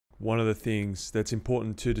one of the things that's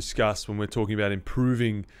important to discuss when we're talking about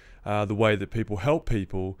improving the way that people help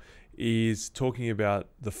people is talking about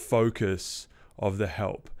the focus of the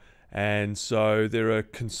help. And so there are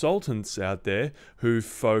consultants out there who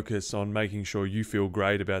focus on making sure you feel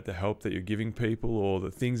great about the help that you're giving people or the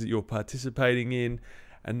things that you're participating in.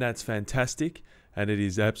 And that's fantastic. And it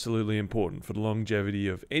is absolutely important for the longevity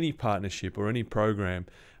of any partnership or any program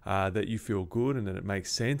that you feel good and that it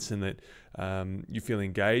makes sense and that you feel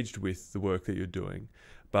engaged with the work that you're doing.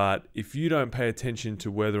 But if you don't pay attention to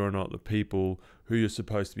whether or not the people who you're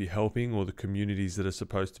supposed to be helping or the communities that are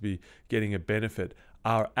supposed to be getting a benefit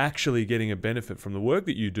are actually getting a benefit from the work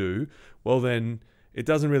that you do, well then it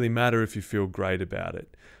doesn't really matter if you feel great about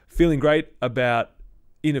it. Feeling great about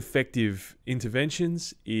ineffective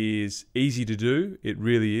interventions is easy to do. It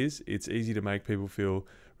really is. It's easy to make people feel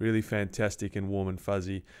really fantastic and warm and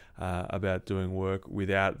fuzzy about doing work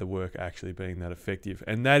without the work actually being that effective.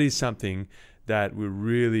 And that is something that we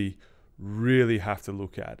really have to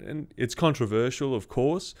look at. And it's controversial, of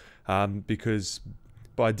course, because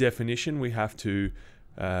by definition we have to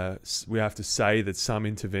say that some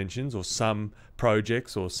interventions or some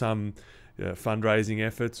projects or some fundraising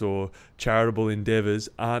efforts or charitable endeavors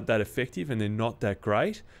aren't that effective and they're not that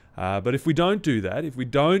great. But if we don't do that, if we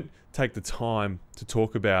don't take the time to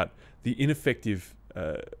talk about the ineffective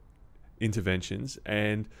interventions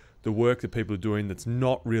and the work that people are doing that's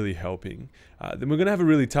not really helping, then we're going to have a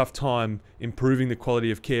really tough time improving the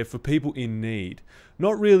quality of care for people in need.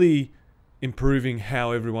 Not really improving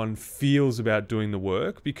how everyone feels about doing the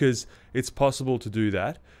work, because it's possible to do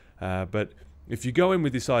that. But if you go in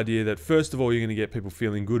with this idea that first of all you're going to get people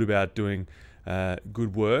feeling good about doing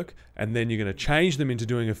good work, and then you're going to change them into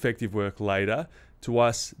doing effective work later, to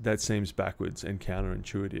us that seems backwards and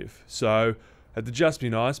counterintuitive. So at the Just Be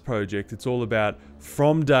Nice project, it's all about,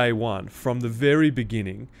 from day one, from the very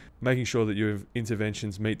beginning, making sure that your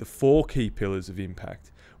interventions meet the 4 key pillars of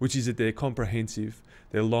impact, which is that they're comprehensive,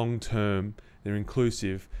 they're long-term, they're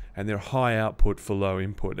inclusive, and they're high output for low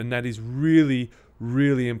input. And that is really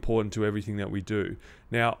important to everything that we do.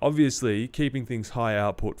 Now, obviously, keeping things high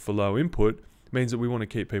output for low input means that we want to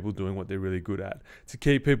keep people doing what they're really good at. To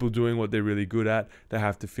keep people doing what they're really good at, they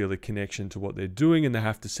have to feel a connection to what they're doing and they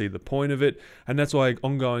have to see the point of it. And that's why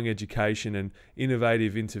ongoing education and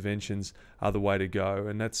innovative interventions are the way to go.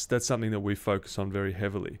 And that's something that we focus on very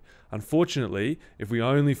heavily. Unfortunately, if we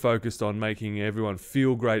only focused on making everyone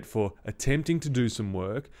feel great for attempting to do some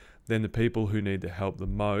work, then the people who need the help the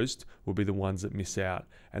most will be the ones that miss out.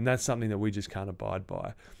 And that's something that we just can't abide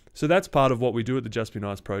by. So that's part of what we do at the Just Be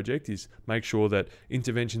Nice project, is make sure that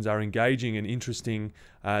interventions are engaging and interesting,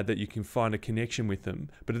 that you can find a connection with them.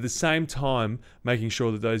 But at the same time, making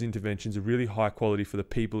sure that those interventions are really high quality for the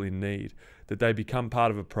people in need, that they become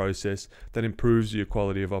part of a process that improves the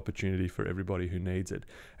equality of opportunity for everybody who needs it.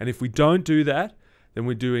 And if we don't do that, then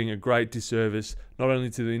we're doing a great disservice not only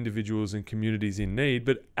to the individuals and communities in need,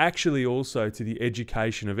 but actually also to the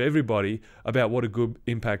education of everybody about what a good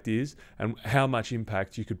impact is and how much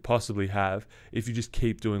impact you could possibly have if you just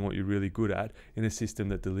keep doing what you're really good at in a system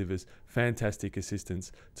that delivers fantastic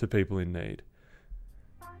assistance to people in need.